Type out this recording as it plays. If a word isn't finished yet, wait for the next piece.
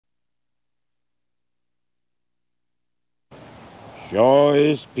Sure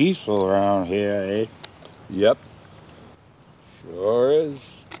is peaceful around here, eh? Yep. Sure is.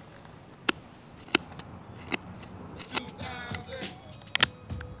 2000.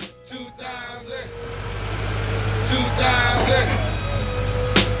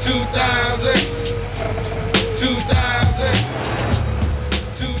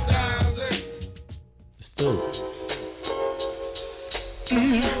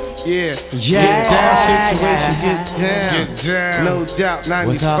 Yeah, get down situation, get down, no doubt, 95.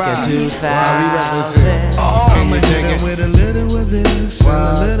 We're talking 2000. While we represent, I'ma hit him with a little of this, and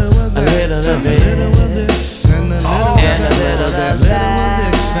a little of that, a little a little of this, and a little of that, a little of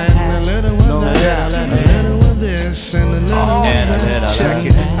this, and a little of that, a little of this, and a little of that. Check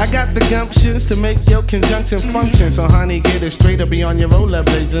it. I got the gumptions to make your conjunction function, so honey, get it straight or be on your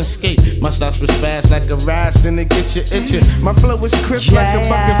rollerblades and skate. My starts with spaz like a rise, then it get you itching. My flow is crisp like a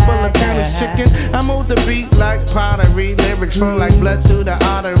bucket full of Canis chicken. I move the beat like pottery, lyrics flow like blood through the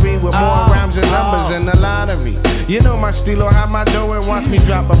artery, with more rhymes and numbers in the lottery. You know my stilo, how my dough and watch me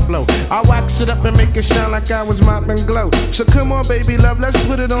drop a flow. I wax it up and make it shine like I was mopping glow. So come on, baby love, let's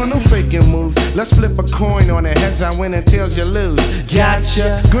put it on, no faking moves. Let's flip a coin on it, heads I win and tails you lose.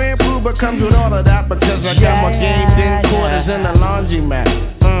 Gotcha. Grand Puba comes with all of that because I got my game in quarters in the laundromat.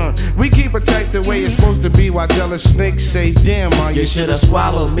 We keep it tight the way it's supposed to be, while jealous snakes say, damn, man, you should've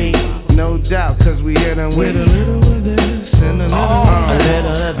swallowed me. No doubt, cause we hit them with a little of this and a little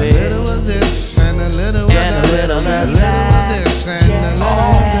of this, a little of this and a little of that, a little of this and a little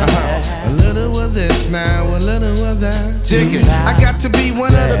of that, a little of this now, a little of that. Dig it. I got to be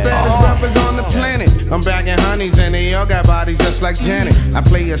one of the baddest rappers on the planet. I'm bagging honeys and they all got bodies just like Janet. I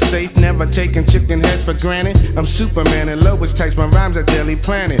play it safe, never taking chicken heads for granted. I'm Superman and Lois takes my rhymes at Daily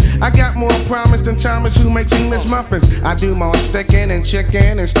Planet. I got more promise than Thomas who makes English muffins. I do more sticking and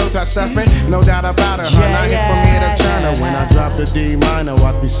chicken and stovetop stuffing. No doubt about it, hun. I hit from here to China. When I drop the D minor,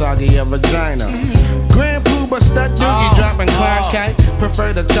 watch me soggy your vagina. Grand Puba stud doogie dropping Klondike.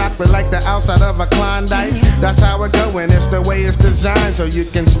 Prefer the chocolate like the outside of a Klondike. That's how it go and it's the way it's designed, so you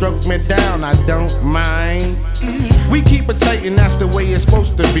can stroke me down, I don't mind. We keep it tight and that's the way it's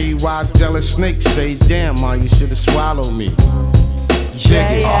supposed to be, while jealous snakes say, damn, ma, you should've swallowed me. Dig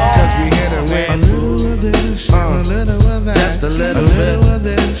it, cause we hit it with a little of this, and a little of that, just a little of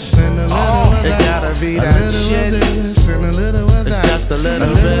this, and a little of that. It gotta be that shit, and a little of that, it's just a little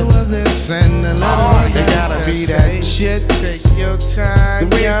of this, and a little of that. It gotta be that shit. Take your time.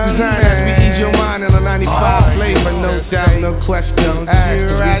 The way it's designed as we ease your mind in a 95 flavor, no doubt, no questions asked.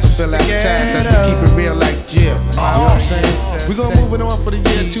 Cause we fulfill that task as we keep it real like Jill. You know what I'm saying? We gon' move it on for the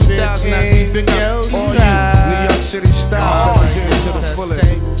year 2000 as we pick up all you New York City style, representing to the fullest.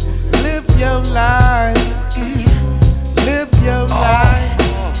 Live your life. Live your life.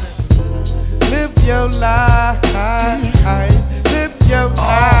 Live your life. Live your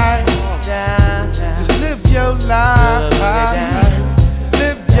life. Just live your life.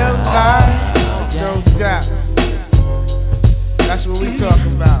 Live your life. No doubt. That's what we talk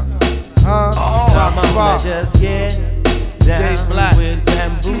about. Mama, just get down with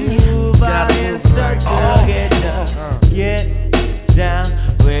bamboo and start to get down. Get down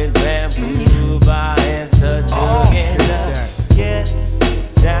with bamboo and start to get down. Get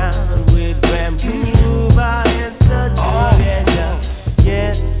down with bamboo and start to get down.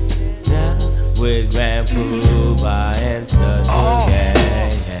 Get down with bamboo and start to get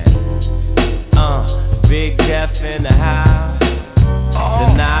down. Big Jeff in the house. The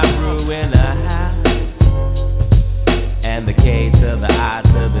Nauru in the house, and the K to the I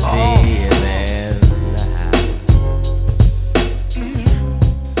to the D is